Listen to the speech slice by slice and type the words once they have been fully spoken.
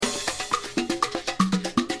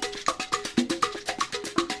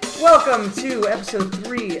Welcome to episode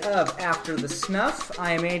 3 of After the Snuff.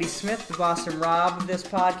 I am Andy Smith, the Boston Rob of this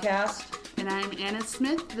podcast. And I'm Anna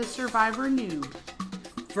Smith, the Survivor noob.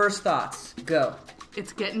 First thoughts, go.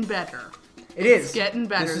 It's getting better. It's getting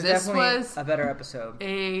better. This was a better episode.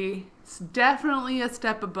 Definitely a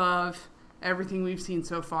step above everything we've seen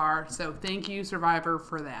so far. So thank you, Survivor,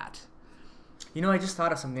 for that. You know, I just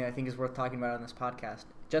thought of something I think is worth talking about on this podcast.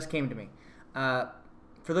 It just came to me.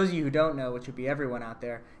 For those of you who don't know, which would be everyone out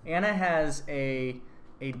there, Anna has a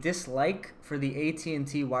dislike for the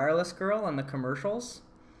AT&T wireless girl on the commercials.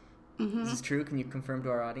 Mm-hmm. Is this true? Can you confirm to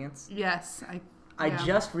our audience? Yes. I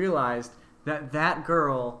just realized that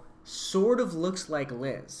girl sort of looks like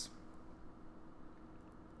Liz.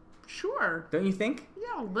 Sure. Don't you think?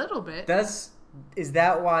 Yeah, a little bit. Is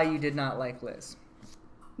that why you did not like Liz?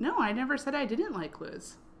 No, I never said I didn't like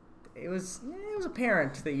Liz. It was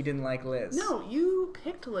apparent that you didn't like Liz. No, you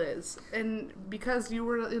picked Liz, and because you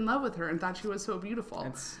were in love with her and thought she was so beautiful.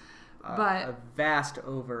 It's a vast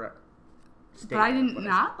overstatement. But I didn't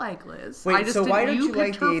not like Liz. Wait, so why don't you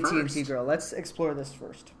like the AT&T girl? Let's explore this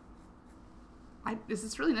first. Is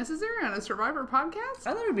this really necessary on a Survivor podcast?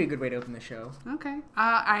 I thought it would be a good way to open the show. Okay.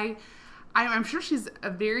 I'm sure she's a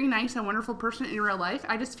very nice and wonderful person in real life.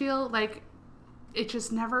 I just feel like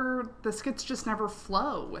the skits just never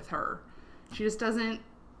flow with her. She just doesn't.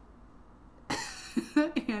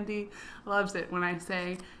 Andy loves it when I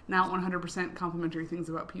say not 100% complimentary things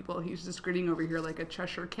about people. He's just grinning over here like a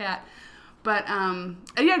Cheshire cat. But I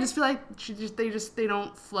just feel like they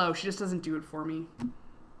don't flow. She just doesn't do it for me.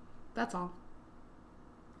 That's all.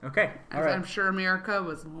 Okay, all right. I'm sure America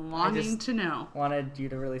was longing to know. Wanted you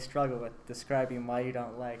to really struggle with describing why you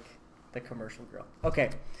don't like the commercial girl. Okay.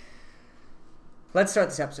 Let's start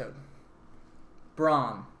this episode.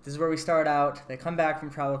 Braun. This is where we start out. They come back from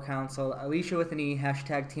tribal council. Alicia with an E,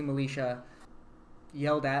 hashtag Team Alicia.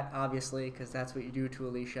 Yelled at, obviously, because that's what you do to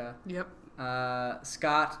Alicia. Yep.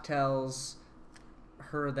 Scott tells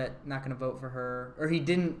her that not going to vote for her. Or he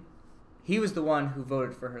didn't. He was the one who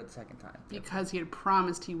voted for her the second time. Because he had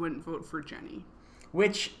promised he wouldn't vote for Jenny.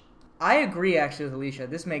 Which, I agree actually with Alicia.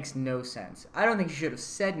 This makes no sense. I don't think she should have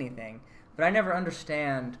said anything. But I never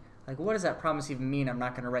understand... Like, what does that promise even mean? I'm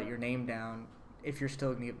not going to write your name down if you're still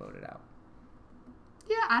going to get voted out.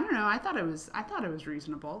 Yeah, I don't know. I thought it was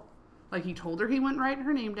reasonable. Like, he told her he wouldn't write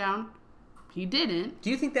her name down. He didn't.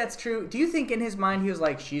 Do you think that's true? Do you think in his mind he was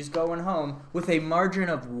like, she's going home with a margin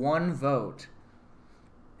of 1 vote?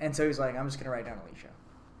 And so he's like, I'm just going to write down Alicia.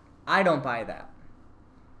 I don't buy that.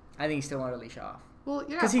 I think he still wanted Alicia off. Well,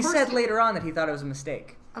 yeah. Because he said later on that he thought it was a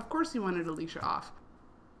mistake. Of course he wanted Alicia off.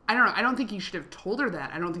 I don't know. I don't think he should have told her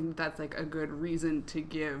that. I don't think that's like a good reason to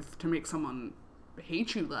give to make someone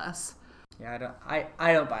hate you less. Yeah,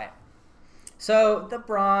 I don't buy it. So the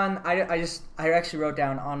Braun, I actually wrote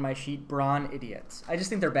down on my sheet Braun idiots. I just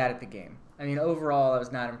think they're bad at the game. I mean, overall, I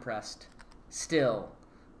was not impressed still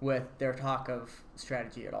with their talk of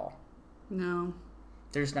strategy at all. No.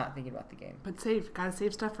 They're just not thinking about the game. But gotta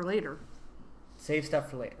save stuff for later. Save stuff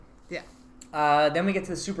for later. Yeah. Then we get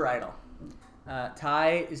to the Super Idol.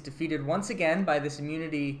 Ty is defeated once again by this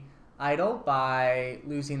immunity idol by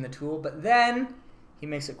losing the tool, but then he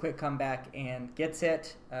makes a quick comeback and gets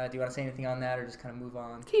it. Do you want to say anything on that or just kind of move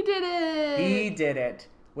on? He did it! He did it.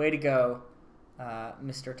 Way to go,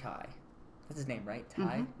 Mr. Ty. That's his name, right?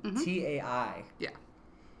 Ty? Mm-hmm. T-A-I.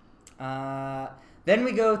 Yeah. Then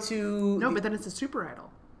we go to... No, but then it's a Super Idol.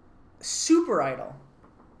 Super Idol.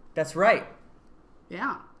 That's right.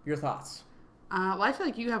 Yeah. Your thoughts? Well, I feel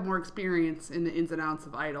like you have more experience in the ins and outs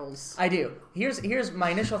of idols. I do. Here's my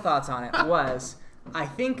initial thoughts on it was, I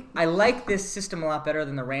think I like this system a lot better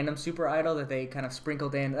than the random Super Idol that they kind of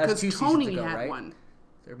sprinkled in. That's 2 seasons ago, right? One.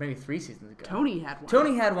 Or maybe 3 seasons ago. Tony had one.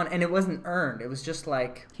 Tony had one, and it wasn't earned. It was just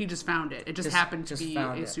like... He just found it. It just happened to be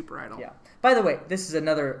a Super Idol. Yeah. By the way, this is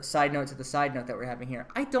another side note to the side note that we're having here.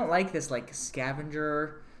 I don't like this like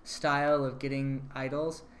scavenger style of getting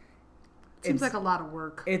idols. Seems like a lot of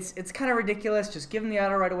work. It's kind of ridiculous. Just give them the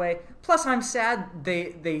idol right away. Plus, I'm sad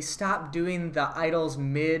they stopped doing the idols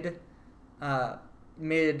mid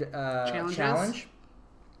challenge,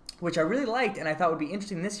 which I really liked, and I thought would be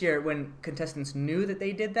interesting this year when contestants knew that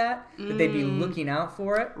they did that they'd be looking out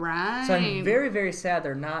for it. Right. So I'm very, very sad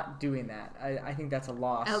they're not doing that. I think that's a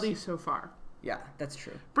loss. At least so far. Yeah, that's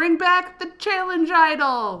true. Bring back the challenge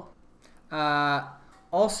idol.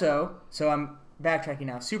 Also, so I'm backtracking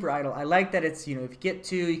now. Super Idol. I like that it's, if you get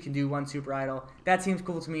 2, you can do 1 Super Idol. That seems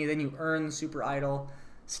cool to me. Then you earn the Super Idol.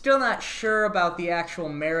 Still not sure about the actual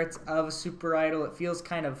merits of a Super Idol. It feels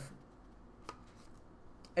kind of...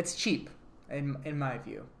 It's cheap, in my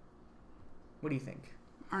view. What do you think?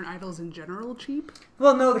 Aren't idols in general cheap?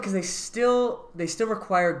 Well, no, because they still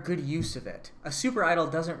require good use of it. A super idol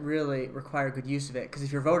doesn't really require good use of it because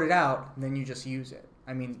if you're voted out, then you just use it.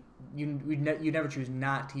 I mean, you never choose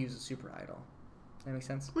not to use a super idol. Does that make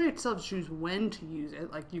sense? We have to still choose when to use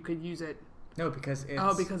it. Like you could use it. No, because it's...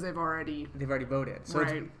 Oh, because they've already voted. So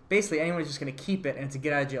right. It's basically anyone's just going to keep it, and it's a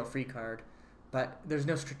get out of jail free card. But there's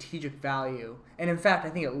no strategic value, and in fact, I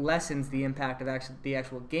think it lessens the impact of the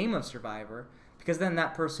actual game of Survivor. Because then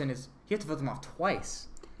that person you have to vote them off twice.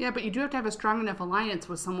 Yeah, but you do have to have a strong enough alliance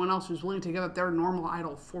with someone else who's willing to give up their normal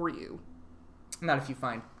idol for you. Not if you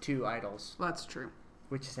find two idols. Well, that's true.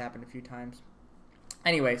 Which has happened a few times.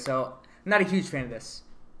 Anyway, so I'm not a huge fan of this.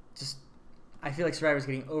 Just, I feel like Survivor's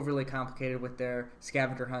getting overly complicated with their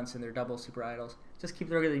scavenger hunts and their double super idols. Just keep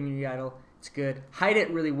the regular immunity idol. It's good. Hide it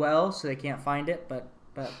really well so they can't find it, but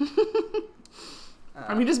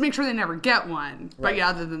I mean, just make sure they never get one. But right. yeah,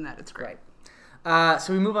 other than that, it's great. Right.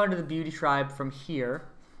 So we move on to the beauty tribe from here.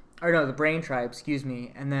 Or no, the brain tribe, excuse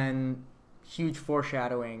me. And then huge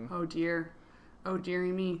foreshadowing. Oh, dear. Oh,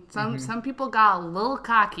 dearie me. Some people got a little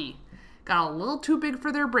cocky. Got a little too big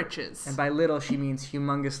for their britches. And by little, she means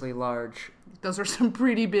humongously large. Those are some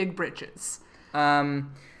pretty big britches.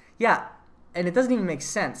 Yeah, and it doesn't even make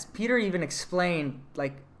sense. Peter even explained,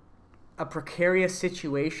 like, a precarious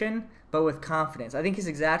situation, but with confidence. I think his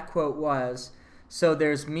exact quote was... So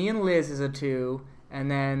there's me and Liz as a 2,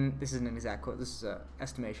 and then this isn't an exact quote. This is an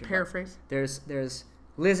estimation. Paraphrase. There's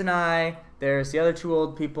Liz and I. There's the other 2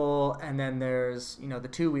 old people, and then there's the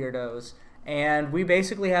 2 weirdos, and we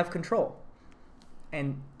basically have control.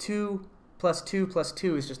 And 2 plus 2 plus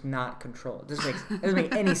 2 is just not control. It doesn't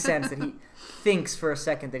make any sense that he thinks for a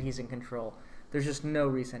second that he's in control. There's just no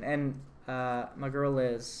reason. And my girl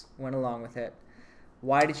Liz went along with it.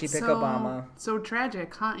 Why did she pick Obama? So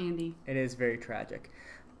tragic, huh, Andy? It is very tragic.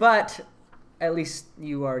 But at least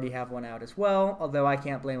you already have one out as well. Although I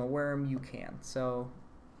can't blame a worm, you can. So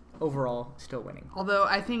overall, still winning. Although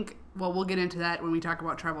I think, well, we'll get into that when we talk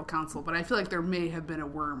about tribal council, but I feel like there may have been a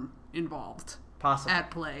worm involved. Possibly. At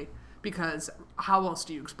play. Because how else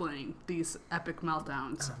do you explain these epic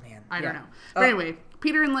meltdowns? Oh, man. I don't know. But anyway,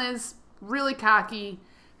 Peter and Liz, really cocky.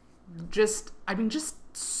 Just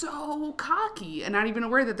so cocky and not even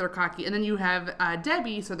aware that they're cocky. And then you have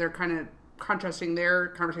Debbie, so they're kind of contrasting their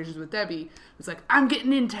conversations with Debbie. It's like, I'm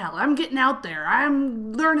getting intel, I'm getting out there,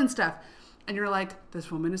 I'm learning stuff. And you're like,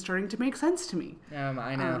 this woman is starting to make sense to me.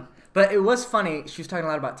 I know. But it was funny. She was talking a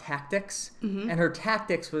lot about tactics. Mm-hmm. And her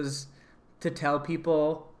tactics was to tell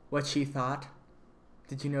people what she thought.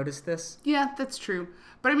 Did you notice this? Yeah, that's true.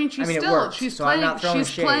 But I mean, she's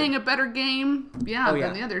playing a better game,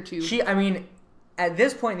 than the other 2. At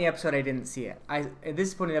this point in the episode, I didn't see it. At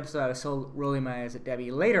this point in the episode, I was still rolling my eyes at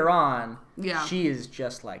Debbie. Later on, she is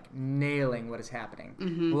just like nailing what is happening.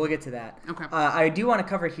 Mm-hmm. We'll get to that. Okay. I do want to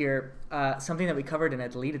cover here something that we covered in a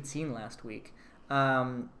deleted scene last week.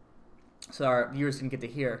 So our viewers didn't get to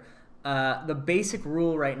hear. The basic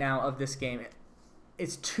rule right now of this game,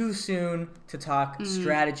 it's too soon to talk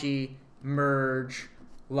strategy, merge,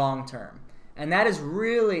 long term. And that is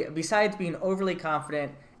really, besides being overly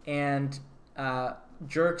confident and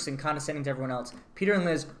jerks and condescending to everyone else, Peter and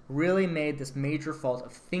Liz really made this major fault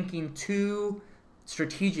of thinking too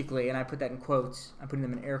strategically, and I put that in quotes, I'm putting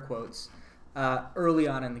them in air quotes, early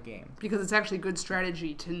on in the game. Because it's actually good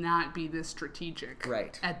strategy to not be this strategic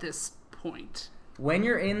at this point. When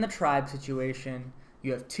you're in the tribe situation,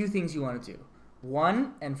 you have 2 things you want to do.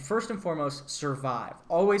 One, and first and foremost, survive.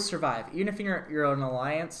 Always survive. Even if you're an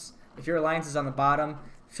alliance, if your alliance is on the bottom,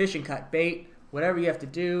 fish and cut bait, whatever you have to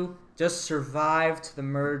do, just survive to the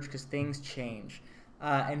merge because things change.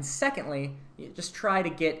 And secondly, just try to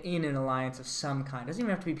get in an alliance of some kind. It doesn't even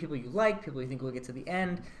have to be people you like, people you think will get to the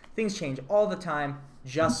end. Things change all the time.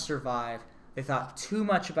 Just survive. They thought too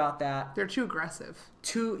much about that. They're too aggressive.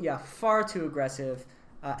 Far too aggressive.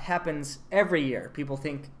 Happens every year. People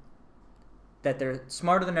think that they're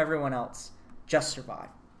smarter than everyone else. Just survive.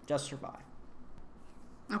 Just survive.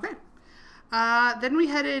 Okay. Then we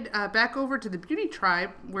headed back over to the beauty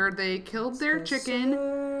tribe where they killed their chicken.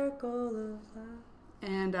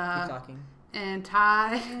 And keep talking. And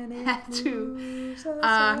Ty had to.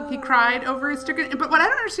 He cried over his chicken. But what I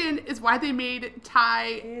don't understand is why they made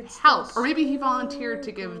Ty help, or maybe he volunteered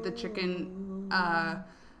to give the chicken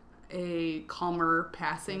a calmer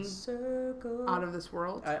passing out of this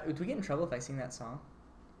world. Would we get in trouble if I sing that song?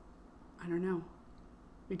 I don't know.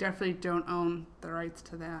 We definitely don't own the rights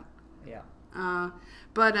to that. Yeah.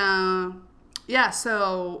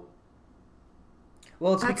 So.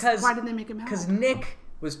 Well, it's because. Why did they make him help? Because Nick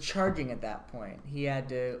was charging at that point.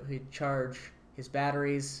 He'd charge his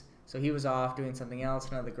batteries, So he was off doing something else.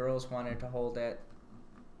 None of the girls wanted to hold it.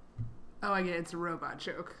 Oh, I get it. It's a robot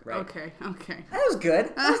joke. Right. Okay. That was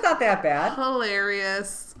good. That was not that bad.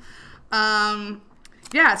 Hilarious.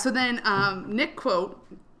 Yeah, so then Nick quote,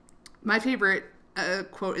 my favorite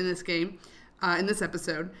quote in this game, in this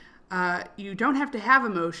episode, you don't have to have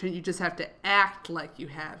emotion, you just have to act like you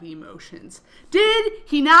have emotions. Did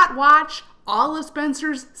he not watch all of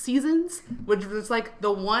Spencer's seasons, which was like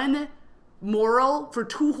the one moral for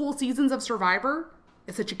 2 whole seasons of Survivor?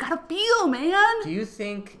 It's that you gotta feel, man. Do you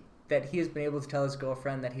think that he has been able to tell his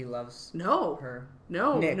girlfriend that he loves No. her?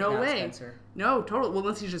 No, Nick, no not way. Spencer. No, totally. Well,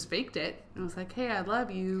 unless he just faked it. And was like, hey, I love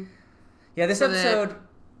you. Yeah, this So episode,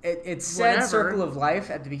 it said whatever. Circle of Life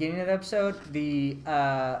at the beginning of the episode.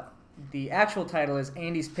 The actual title is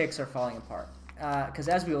Andy's Picks Are Falling Apart. Because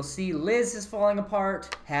as we will see, Liz is falling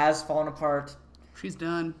apart, has fallen apart. She's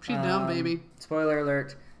done. She's done, baby. Spoiler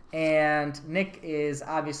alert. And Nick is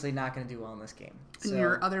obviously not going to do well in this game. And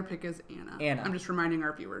your other pick is Anna. Anna. I'm just reminding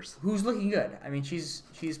our viewers. Who's looking good. I mean, she's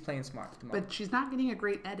playing smart at the moment. But she's not getting a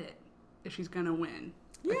great edit if she's going to win.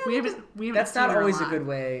 Yeah, Like, we haven't that's seen not her always a lot. good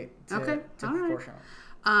way to Okay, all right. proportion.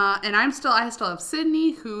 And I still have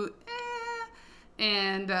Sydney, who,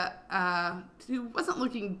 who wasn't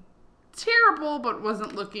looking terrible, but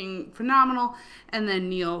wasn't looking phenomenal. And then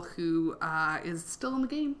Neil, who is still in the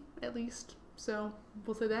game, at least. So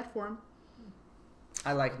we'll say that for him.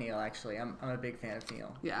 I like Neil, actually. I'm a big fan of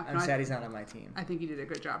Neil. Yeah, I'm sad he's not on my team. I think he did a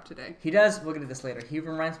good job today. He does. We'll get to this later. He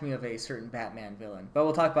reminds me of a certain Batman villain. But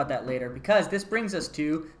we'll talk about that later, because this brings us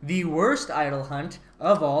to the worst idol hunt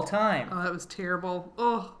of all time. Oh, that was terrible.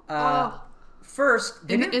 Oh. First,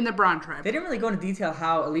 In the Braun tribe. they didn't really go into detail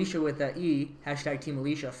how Alicia with the E, hashtag Team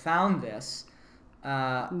Alicia, found this.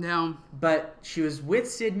 No. But she was with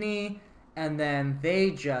Sydney, and then they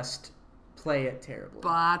just play it terribly.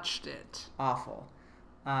 Botched it. Awful.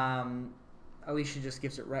 Alicia just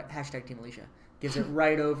gives it right, hashtag Team Alicia, gives it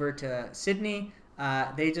right over to Sydney.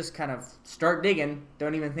 They just kind of start digging,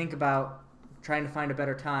 don't even think about trying to find a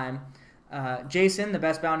better time. Jason, the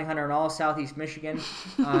best bounty hunter in all of Southeast Michigan,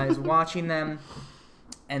 is watching them,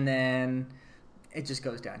 and then it just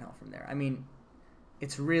goes downhill from there. I mean,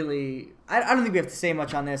 it's really... I don't think we have to say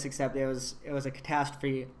much on this, except it was a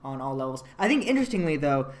catastrophe on all levels. I think, interestingly,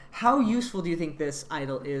 though, how useful do you think this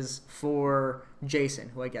idol is for Jason,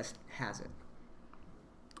 who I guess has it?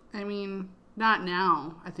 I mean, not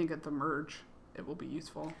now. I think at the merge it will be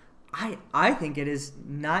useful. I think it is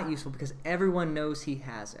not useful because everyone knows he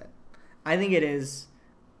has it. I think it is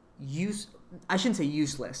I shouldn't say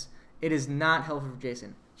useless. It is not helpful for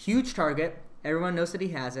Jason. Huge target. Everyone knows that he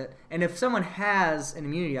has it. And if someone has an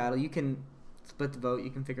immunity idol, you can split the vote.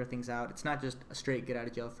 You can figure things out. It's not just a straight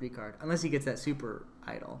get-out-of-jail-free card, unless he gets that super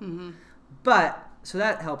idol. Mm-hmm. But, so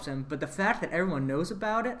that helps him. But the fact that everyone knows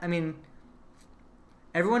about it, I mean,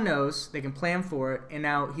 everyone knows. They can plan for it. And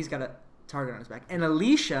now he's got a target on his back. And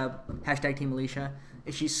Alicia, hashtag Team Alicia,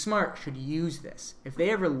 if she's smart, should use this. If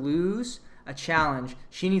they ever lose a challenge,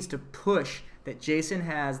 she needs to push that Jason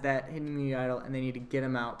has that hidden immunity idol, and they need to get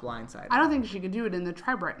him out blindsided. I don't think she could do it in the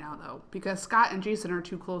tribe right now, though, because Scott and Jason are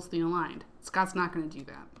too closely aligned. Scott's not going to do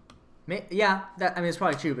that. Yeah, it's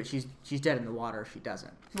probably true, but she's dead in the water if she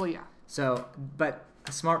doesn't. Well, yeah. So, but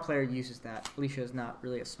a smart player uses that. Alicia is not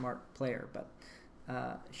really a smart player, but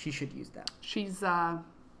she should use that. She's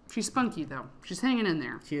spunky, though. She's hanging in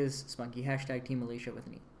there. She is spunky. Hashtag Team Alicia with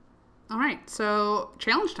an E. All right, so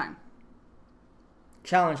challenge time.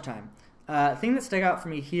 Challenge time. Thing that stuck out for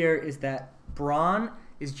me here is that Braun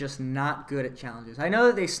is just not good at challenges. I know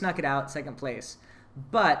that they snuck it out second place,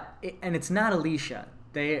 but it's not Alicia.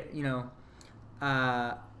 They,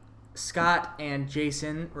 Scott and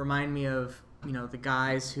Jason remind me of, the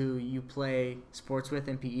guys who you play sports with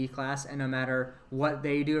in PE class, and no matter what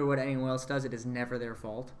they do or what anyone else does, it is never their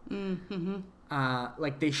fault. Mm-hmm.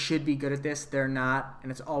 Like, they should be good at this. They're not,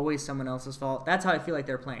 and it's always someone else's fault. That's how I feel like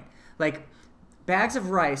they're playing. Like,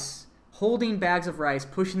 holding bags of rice,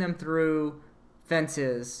 pushing them through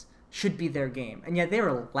fences should be their game. And yet they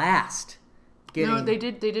were last. No, they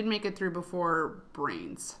did make it through before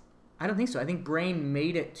Brains. I don't think so. I think Brain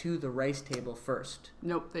made it to the rice table first.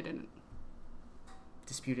 Nope, they didn't.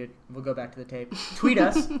 Disputed. We'll go back to the tape. Tweet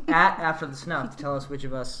us at After the Snuff to tell us which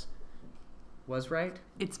of us was right.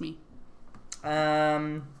 It's me.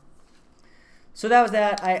 So that was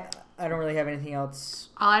that. I don't really have anything else.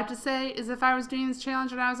 All I have to say is if I was doing this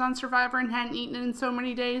challenge and I was on Survivor and hadn't eaten it in so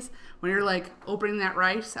many days, when you're like opening that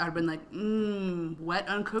rice, I would have been like, wet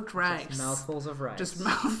uncooked rice. Just mouthfuls of rice. Just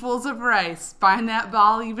mouthfuls of rice. Find that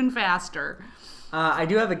ball even faster. I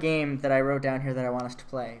do have a game that I wrote down here that I want us to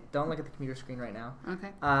play. Don't look at the computer screen right now. Okay.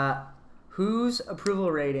 Whose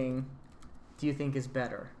approval rating do you think is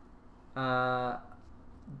better? Barack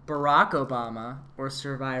Obama or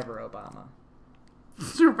Survivor Obama?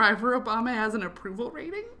 Survivor Obama has an approval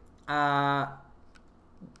rating?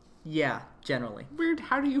 Yeah, generally. Weird.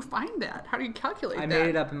 How do you find that? How do you calculate that? I made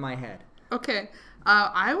it up in my head. Okay.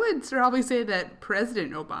 I would probably say that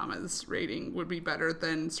President Obama's rating would be better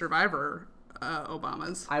than Survivor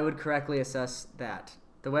Obama's. I would correctly assess that.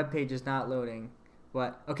 The webpage is not loading.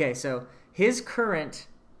 What? Okay, so his current...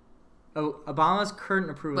 Obama's current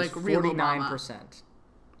approval is 49%.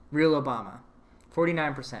 Real Obama.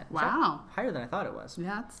 49%. Wow. Higher than I thought it was.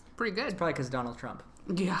 Yeah, that's pretty good. It's probably because of Donald Trump.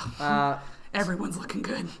 Yeah. Everyone's looking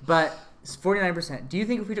good. But it's 49%. Do you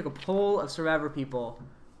think if we took a poll of Survivor people,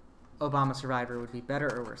 Obama Survivor would be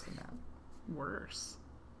better or worse than that? Worse.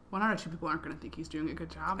 1 out of 2 people aren't going to think he's doing a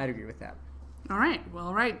good job. I'd agree with that. All right. Well,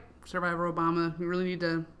 all right. Survivor Obama. We really need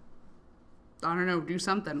to, I don't know, do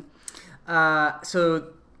something.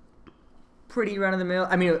 So, pretty run-of-the-mill.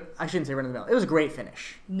 I mean, I shouldn't say run-of-the-mill. It was a great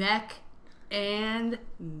finish. Neck and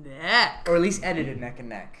neck. Or at least edited neck and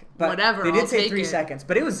neck. But whatever. They did I'll say take 3 it. seconds.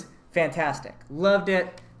 But it was fantastic. Loved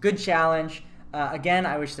it. Good challenge. Again,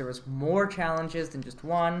 I wish there was more challenges than just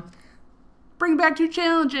one. Bring back 2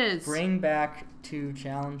 challenges. Bring back 2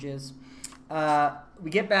 challenges.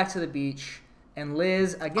 We get back to the beach, and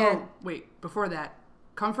Liz, again... Oh, wait. Before that.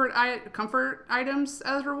 Comfort items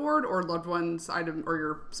as reward or loved ones item or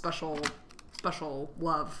your special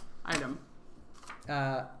love item?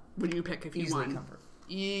 Would you pick if you easily won? Comfort.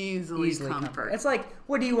 Easily comfort. It's like,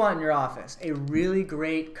 what do you want in your office? A really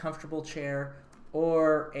great, comfortable chair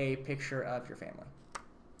or a picture of your family?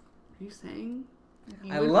 Are you saying?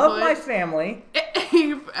 I love my family.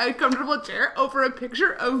 A comfortable chair over a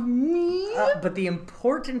picture of me? But the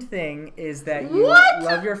important thing is that you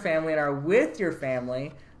love your family and are with your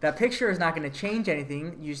family. That picture is not going to change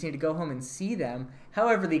anything. You just need to go home and see them.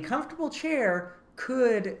 However, the comfortable chair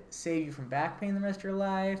could save you from back pain the rest of your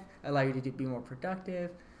life, allow you to be more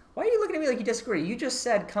productive. Why are you looking at me like you disagree? You just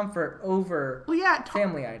said comfort over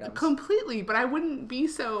family items. Completely, but I wouldn't be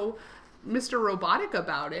so Mr. Robotic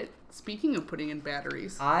about it. Speaking of putting in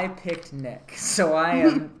batteries. I picked Nick, so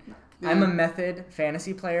I'm a method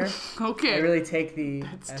fantasy player. Okay. I really take the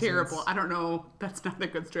That's terrible. I don't know. That's not a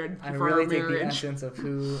good strategy I for really our take marriage. the essence of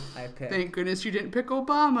who I picked. Thank goodness you didn't pick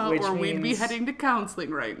Obama, Which or we'd be means- heading to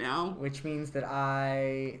counseling right now. Which means that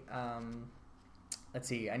I, let's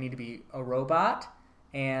see, I need to be a robot,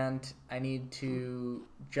 and I need to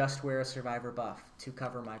just wear a Survivor buff to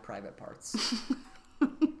cover my private parts.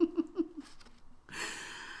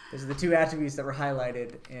 Those are the 2 attributes that were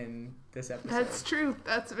highlighted in this episode. That's true.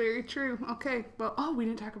 That's very true. Okay. Well, we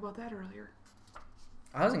didn't talk about that earlier.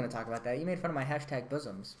 I wasn't going to talk about that. You made fun of my hashtag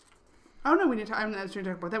bosoms. Oh, no, we didn't talk. I'm not going to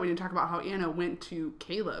talk about that. We didn't talk about how Anna went to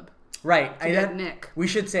Caleb. Right. To get Nick. We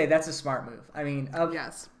should say that's a smart move. I mean,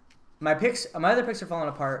 Yes. my other picks are falling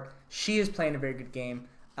apart. She is playing a very good game.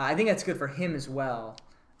 I think that's good for him as well.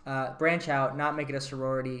 Branch out, not make it a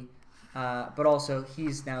sorority. But also,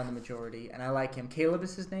 he's now in the majority, and I like him. Caleb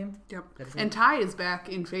is his name? Yep. His name? And Ty is back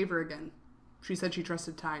in favor again. She said she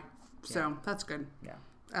trusted Ty. So, that's good. Yeah.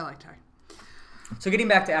 I like Ty. So getting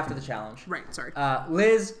back to after the challenge. Right, sorry.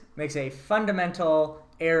 Liz makes a fundamental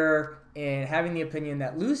error in having the opinion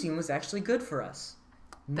that losing was actually good for us.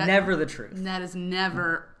 Never the truth. That is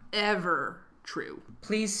never, ever true.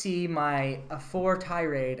 Please see my 4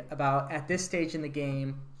 tirade about, at this stage in the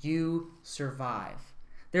game, you survive.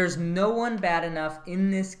 There's no one bad enough in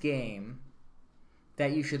this game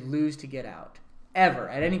that you should lose to get out. Ever,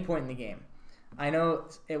 at any point in the game. I know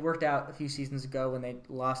it worked out a few seasons ago when they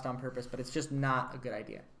lost on purpose, but it's just not a good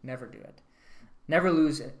idea. Never do it. Never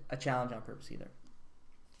lose a challenge on purpose either.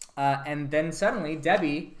 And then suddenly,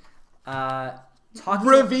 Debbie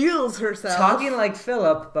reveals herself. Talking like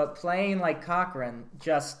Philip, but playing like Cochran,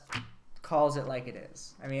 just calls it like it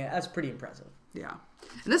is. I mean, that's pretty impressive. Yeah.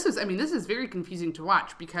 And this is very confusing to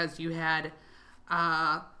watch because you had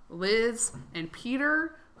Liz and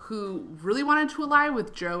Peter who really wanted to ally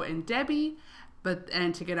with Joe and Debbie,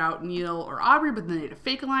 and to get out Neil or Aubrey, but then they had a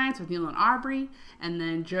fake alliance with Neil and Aubrey, and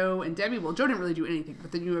then Joe and Debbie. Well, Joe didn't really do anything,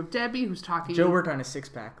 but then you have Debbie who's talking. Joe worked on his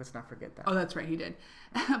 6-pack. Let's not forget that. Oh, that's right, he did.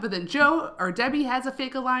 But then Debbie has a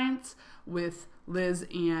fake alliance with Liz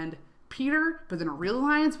and Peter, but then a real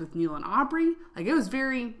alliance with Neil and Aubrey. Like it was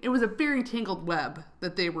a very tangled web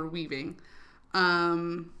that they were weaving.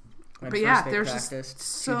 But yeah, there's just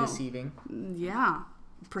so deceiving. Yeah,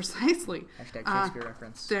 precisely. Hashtag Shakespeare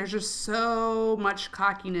reference. There's just so much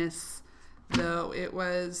cockiness, though. It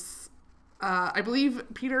was, I believe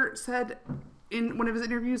Peter said in one of his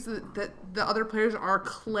interviews that the other players are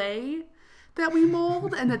clay. that we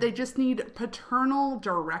mold and that they just need paternal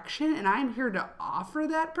direction, and I'm here to offer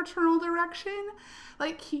that paternal direction.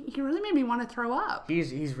 Like, he really made me want to throw up.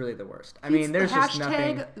 He's really the worst. I mean, there's just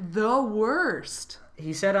nothing. The worst.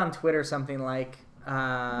 He said on Twitter something like,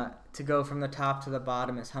 to go from the top to the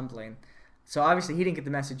bottom is humbling. So obviously he didn't get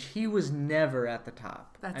the message. He was never at the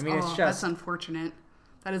top. That's unfortunate.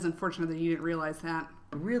 That is unfortunate that you didn't realize that.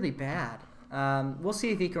 Really bad. We'll see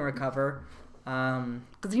if he can recover.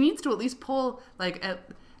 Because he needs to at least pull, like,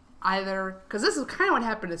 because this is kind of what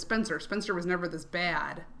happened to Spencer. Spencer was never this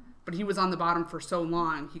bad, but he was on the bottom for so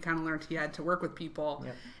long, he kind of learned he had to work with people.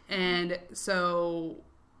 Yep. And so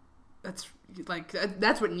that's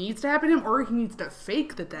what needs to happen to him, or he needs to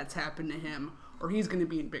fake that that's happened to him, or he's going to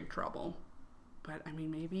be in big trouble. But, I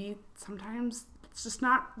mean, maybe sometimes it's just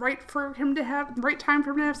not right time for him to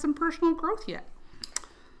have some personal growth yet.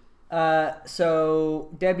 So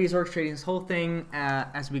Debbie's orchestrating this whole thing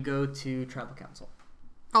as we go to tribal council.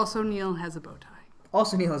 Also, Neil has a bow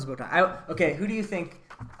tie. Okay, who do you think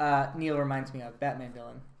Neil reminds me of? Batman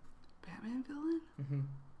villain. Batman villain? Mm-hmm.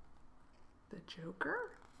 The Joker?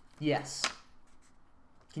 Yes.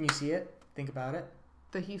 Can you see it? Think about it.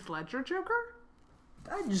 The Heath Ledger Joker?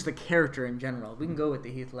 Just the character in general. We can go with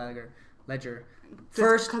the Heath Ledger. Just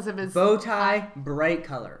First, because of his bow tie, bright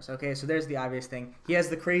colors. Okay, so there's the obvious thing. He has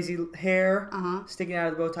the crazy hair sticking out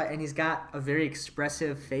of the bow tie, and he's got a very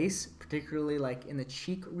expressive face, particularly like in the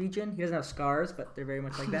cheek region. He doesn't have scars, but they're very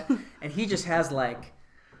much like that. And he just has like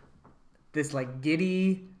this like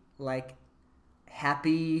giddy, like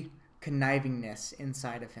happy connivingness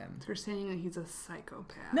inside of him. So you're saying that he's a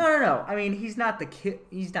psychopath? No. I mean, he's not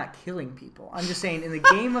he's not killing people. I'm just saying in the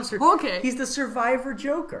game of he's the survivor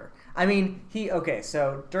Joker. I mean,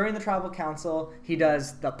 so during the tribal council, he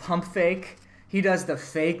does the pump fake. He does the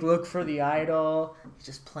fake look for the idol. He's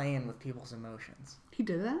just playing with people's emotions. He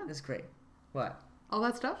did that? That's great. What? All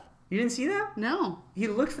that stuff? You didn't see that? No. He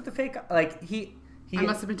looked for the fake, like he I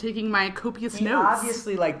must have been taking my copious he notes.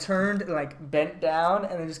 Obviously, like, turned, like, bent down,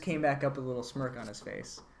 and then just came back up with a little smirk on his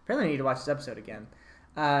face. Apparently, I need to watch this episode again.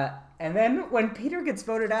 And then when Peter gets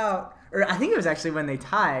voted out, or I think it was actually when they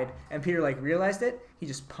tied, and Peter, like, realized it, he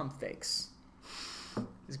just pump fakes.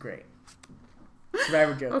 It's great.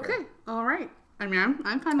 Survivor Joker. Okay, all right. I mean,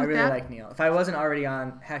 I'm fine with that. I really like Neil. If I wasn't already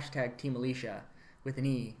on hashtag Team Alicia with an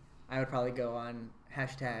E, I would probably go on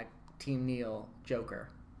hashtag Team Neil Joker.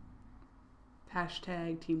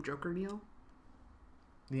 Hashtag Team Joker Neil.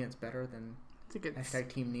 I think it's better than it's... hashtag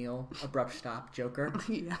Team Neil Abrupt Stop Joker.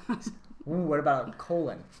 Yeah. Ooh, what about a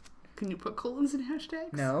colon? Can you put colons in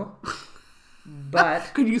hashtags? No.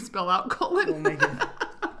 But could you spell out colon? We'll make it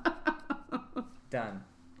done.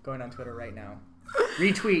 Going on Twitter right now.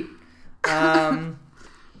 Retweet. Okay,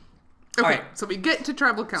 all right. So we get to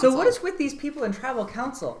tribal council. So what is with these people in tribal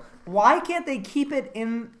council? Why can't they keep it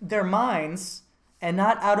in their minds and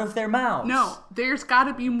not out of their mouths? No, there's got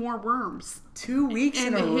to be more worms. 2 weeks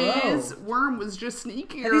in a row. And his worm was just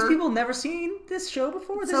sneakier. Have these people never seen this show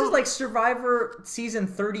before? This is like Survivor season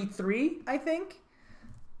 33, I think.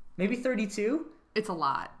 Maybe 32. It's a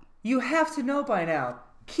lot. You have to know by now.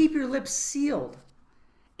 Keep your lips sealed.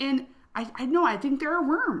 And I know, I think there are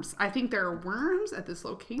worms. I think there are worms at this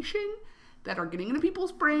location that are getting into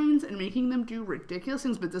people's brains and making them do ridiculous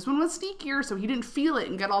things. But this one was sneakier, so he didn't feel it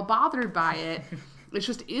and get all bothered by it. It's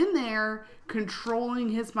just in there controlling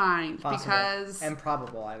his mind. Possible. Because... And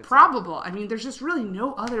probable, I would say. Probable. I mean, there's just really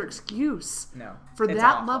no other excuse. No. For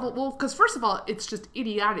that level. Well, because first of all, it's just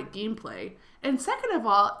idiotic gameplay. And second of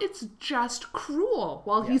all, it's just cruel.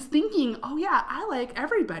 While he's thinking, oh yeah, I like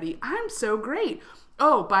everybody. I'm so great.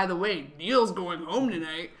 Oh, by the way, Neil's going home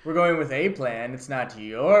tonight. We're going with a plan. It's not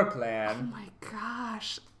your plan. Oh my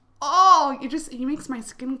gosh. Oh, he makes my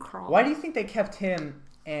skin crawl. Why do you think they kept him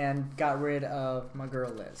and got rid of my girl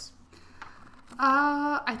Liz?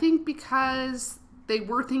 I think because they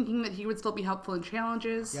were thinking that he would still be helpful in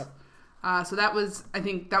challenges. Yep. So I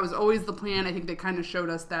think that was always the plan. I think they kind of showed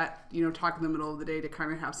us that, talk in the middle of the day to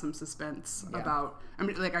kind of have some suspense about,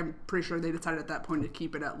 I'm pretty sure they decided at that point to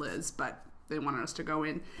keep it at Liz, but they wanted us to go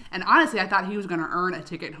in. And honestly, I thought he was going to earn a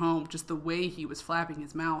ticket home just the way he was flapping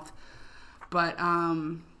his mouth. But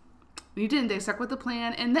he didn't. They stuck with the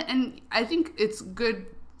plan. And I think it's good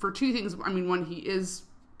for two things. I mean, one, he is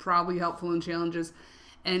probably helpful in challenges.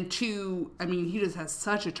 And two, I mean, he just has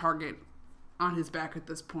such a target on his back at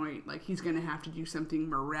this point. Like, he's going to have to do something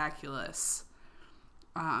miraculous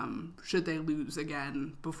should they lose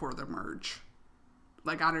again before the merge.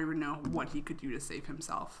 Like, I don't even know what he could do to save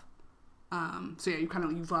himself. So yeah,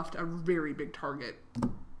 you've left a very big target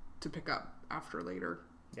to pick up after later.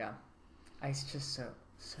 Yeah. It's just so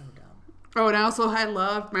dumb. Oh, and I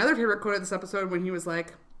loved my other favorite quote of this episode when he was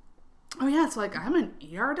like, oh yeah, it's like, I'm an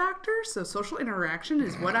ER doctor, so social interaction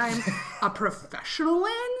is what I'm a professional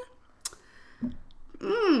in?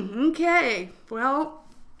 Okay. Well,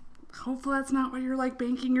 hopefully that's not what you're like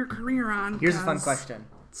banking your career on. Here's a fun question.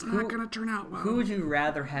 It's not going to turn out well. Who would you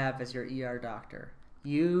rather have as your ER doctor?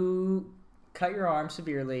 You cut your arm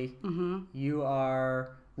severely. Mm-hmm. You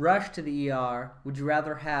are rushed to the ER. Would you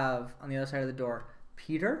rather have, on the other side of the door,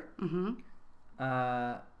 Peter,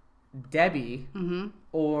 Debbie,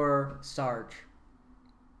 or Sarge?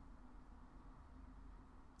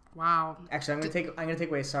 Wow. Actually, I'm gonna take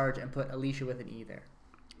away Sarge and put Alicia with an E there.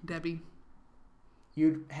 Debbie.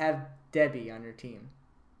 You'd have Debbie on your team.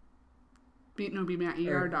 Be my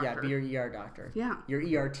ER doctor. Yeah, be your ER doctor. Yeah. Your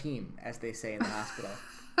ER team, as they say in the hospital.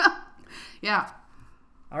 Yeah.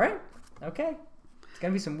 All right. Okay. It's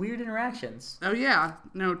gonna be some weird interactions. Oh yeah.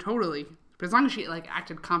 No, totally. But as long as she like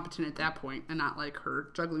acted competent at that point and not like her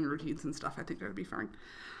juggling routines and stuff, I think that would be fine.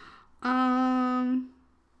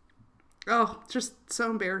 Oh, it's just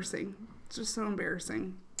so embarrassing. It's just so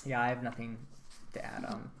embarrassing. Yeah, I have nothing to add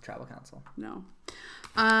on Tribal Council. No.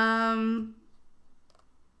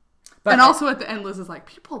 But and also at the end, Liz is like,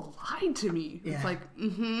 people lied to me. Yeah. It's like,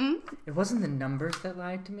 It wasn't the numbers that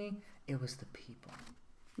lied to me. It was the people.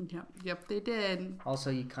 Yep, they did. Also,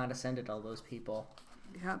 you condescended all those people.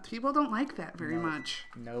 Yeah, people don't like that very much.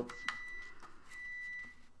 Nope.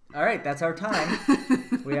 All right, that's our time.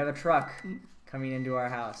 We have a truck coming into our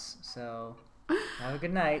house. So, have a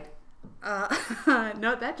good night.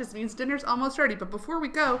 No, that just means dinner's almost ready. But before we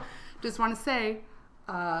go, just want to say,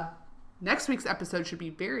 next week's episode should be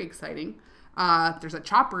very exciting. There's a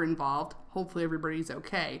chopper involved. Hopefully everybody's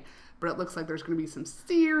okay. But it looks like there's going to be some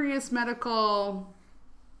serious medical...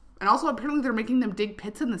 And also, apparently they're making them dig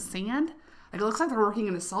pits in the sand. Like, it looks like they're working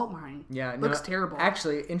in a salt mine. Yeah. Looks terrible.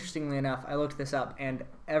 Actually, interestingly enough, I looked this up, and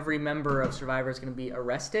every member of Survivor is going to be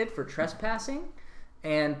arrested for trespassing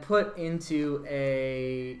and put into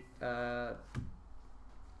a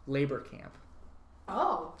labor camp.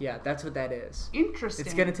 Oh. Yeah, that's what that is. Interesting.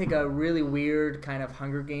 It's going to take a really weird kind of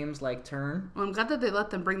Hunger Games-like turn. Well, I'm glad that they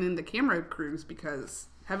let them bring in the camera crews because,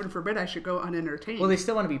 heaven forbid, I should go unentertained. Well, they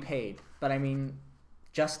still want to be paid, but I mean,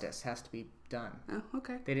 justice has to be done. Oh,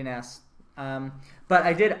 okay. They didn't ask. But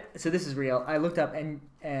I did, so this is real. I looked up,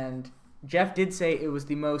 and Jeff did say it was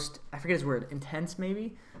the most, I forget his word, intense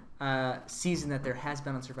maybe, season that there has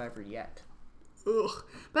been on Survivor yet. Ugh.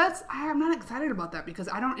 But I'm not excited about that because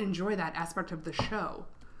I don't enjoy that aspect of the show.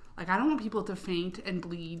 Like, I don't want people to faint and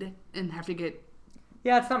bleed and have to get...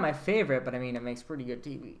 Yeah, it's not my favorite, but I mean, it makes pretty good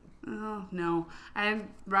TV. Oh, no. I'd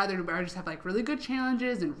rather just have, like, really good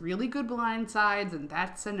challenges and really good blind sides, and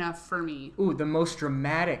that's enough for me. Ooh, the most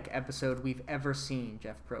dramatic episode we've ever seen,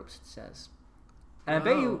 Jeff Probst says. And I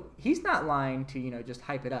bet you, he's not lying to, just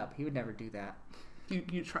hype it up. He would never do that.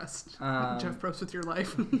 You trust Jeff Probst with your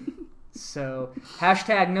life. So,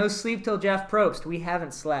 hashtag no sleep till Jeff Probst. We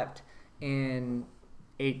haven't slept in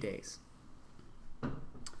 8 days.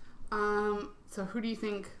 So who do you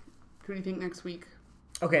think next week?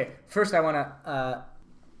 Okay, first I want to...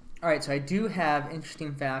 all right, so I do have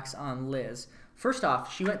interesting facts on Liz. First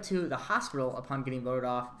off, she went to the hospital upon getting voted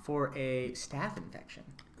off for a staph infection.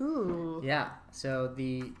 Ooh. Yeah, so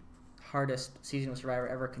the hardest season of Survivor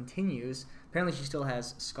ever continues. Apparently she still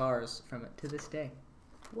has scars from it to this day.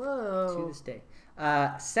 Whoa. To this day.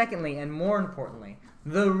 Secondly, and more importantly,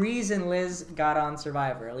 the reason Liz got on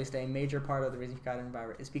Survivor, at least a major part of the reason she got on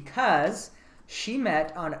Survivor, is because she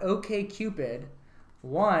met on OkCupid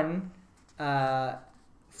one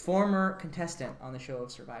former contestant on the show of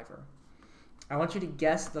Survivor. I want you to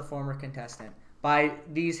guess the former contestant by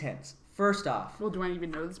these hints. First off... Well, do I even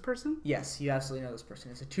know this person? Yes, you absolutely know this person.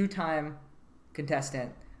 It's a 2-time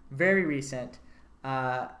contestant, very recent.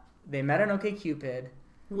 They met on OkCupid.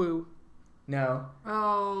 Woo. No.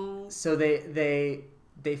 Oh. So they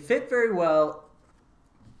fit very well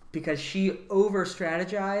because she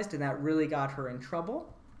over-strategized, and that really got her in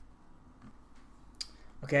trouble.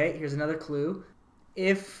 Okay, here's another clue.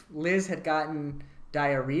 If Liz had gotten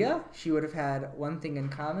diarrhea, she would have had one thing in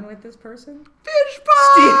common with this person.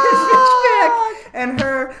 Fishbach! Steven Fishbach and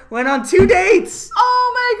her went on 2 dates.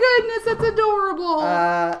 Oh my goodness, that's adorable.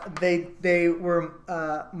 They were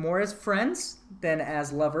more as friends than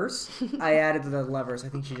as lovers. I added the lovers. I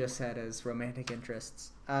think she just said as romantic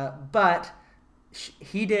interests. But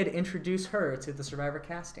he did introduce her to the Survivor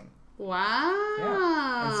casting. Wow.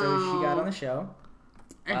 Yeah. And so she got on the show.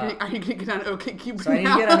 Are you going to get on OkCupid So I need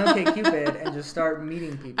to get on OkCupid and just start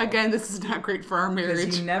meeting people. Again, this is not great for our marriage.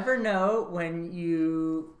 Because you never know when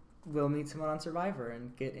you will meet someone on Survivor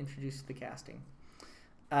and get introduced to the casting.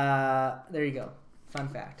 There you go. Fun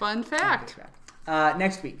fact. Fun fact.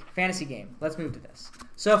 Next week, fantasy game. Let's move to this.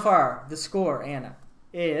 So far, the score, Anna,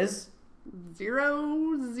 is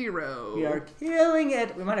 0-0. we are killing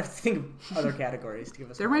it. We might have to think of other categories to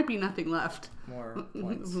give us. There might be nothing left. More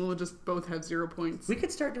points. We'll just both have 0 points. We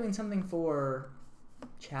could start doing something for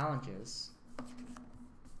challenges.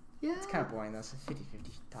 Yeah. It's kind of boring though. It's a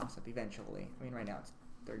 50-50 toss-up eventually. I mean, right now it's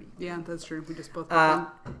 30. Yeah, that's true. We just both.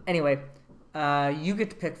 Anyway, you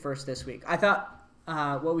get to pick first this week. I thought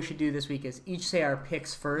what we should do this week is each say our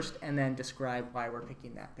picks first and then describe why we're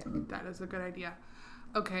picking that pick. That is a good idea.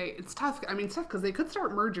 Okay, it's tough. I mean, it's tough because they could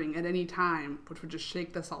start merging at any time, which would just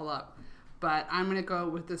shake this all up. But I'm going to go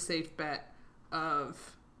with the safe bet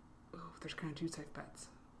of... Oh, there's kind of 2 safe bets.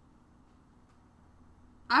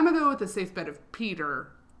 I'm going to go with the safe bet of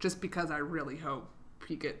Peter, just because I really hope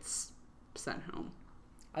he gets sent home.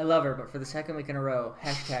 I love her, but for the second week in a row,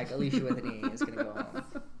 hashtag Alicia with an E is going to go home.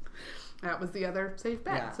 That was the other safe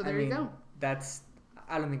bet, Yeah, so there you go.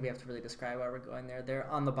 I don't think we have to really describe why we're going there. They're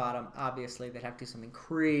on the bottom. Obviously, they'd have to do something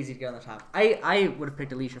crazy to get on the top. I would have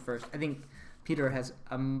picked Alicia first. I think Peter has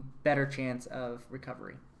a better chance of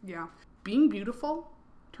recovery. Yeah. Being beautiful,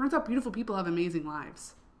 turns out beautiful people have amazing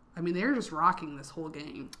lives. I mean, they're just rocking this whole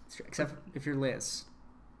game. Except if you're Liz.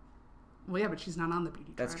 Well, yeah, but she's not on the beauty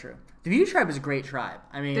tribe. That's true. The beauty tribe is a great tribe.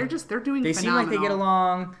 I mean, they're doing They phenomenal. seem like they get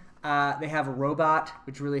along. They have a robot,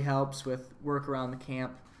 which really helps with work around the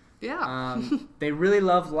camp. Yeah. They really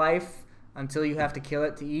love life until you have to kill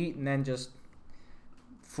it to eat, and then just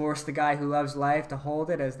force the guy who loves life to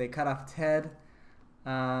hold it as they cut off its head.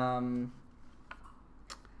 So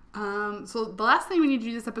the last thing we need to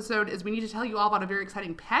do this episode is we need to tell you all about a very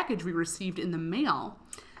exciting package we received in the mail.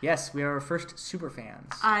 Yes, we are our first super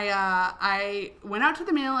fans. I went out to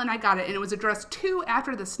the mail and I got it, and it was addressed to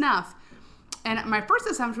After the Snuff. And my first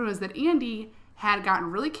assumption was that Andy had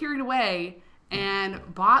gotten really carried away and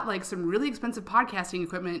bought like some really expensive podcasting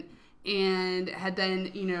equipment and had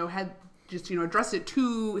then, addressed it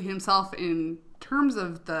to himself in terms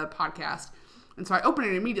of the podcast. And so I opened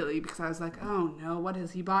it immediately because I was like, oh no, what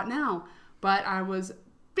has he bought now? But I was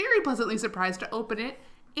very pleasantly surprised to open it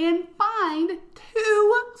and find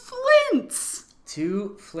 2 flints.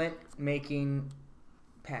 2 flint making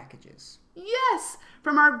packages. Yes,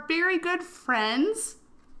 from our very good friends,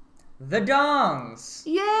 The Dongs.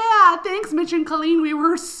 Yeah, thanks, Mitch and Colleen. We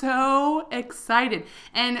were so excited.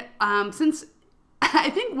 And since I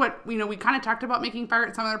think we kind of talked about making fire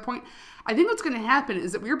at some other point, I think what's going to happen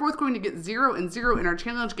is that we're both going to get 0 and 0 in our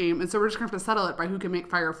challenge game, and so we're just going to have to settle it by who can make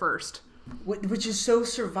fire first. Which is so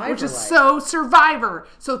Survivor-like. Which is so Survivor.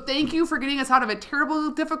 So thank you for getting us out of a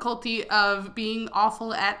terrible difficulty of being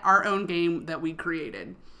awful at our own game that we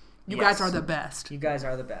created. You guys are the best. You guys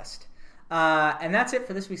are the best. And that's it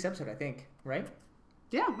for this week's episode, I think, right?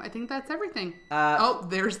 Yeah, I think that's everything.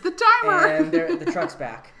 There's the timer. And the truck's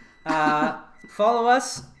back. Follow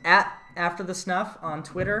us at After the Snuff on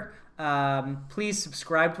Twitter. Please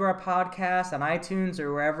subscribe to our podcast on iTunes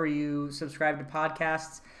or wherever you subscribe to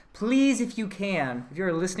podcasts. Please, if you can, if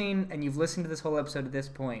you're listening and you've listened to this whole episode at this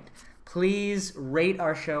point, please rate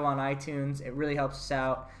our show on iTunes. It really helps us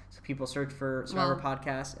out. So people search for Survivor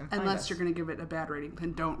Podcast and find unless us. You're going to give it a bad rating,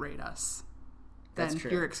 then don't rate us. That's then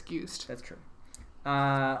true. You're excused. That's true.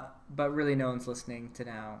 But really no one's listening to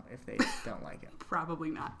now if they don't like it. Probably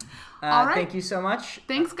not. All right. Thank you so much.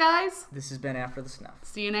 Thanks, guys. This has been After the Snuff.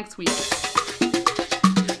 See you next week.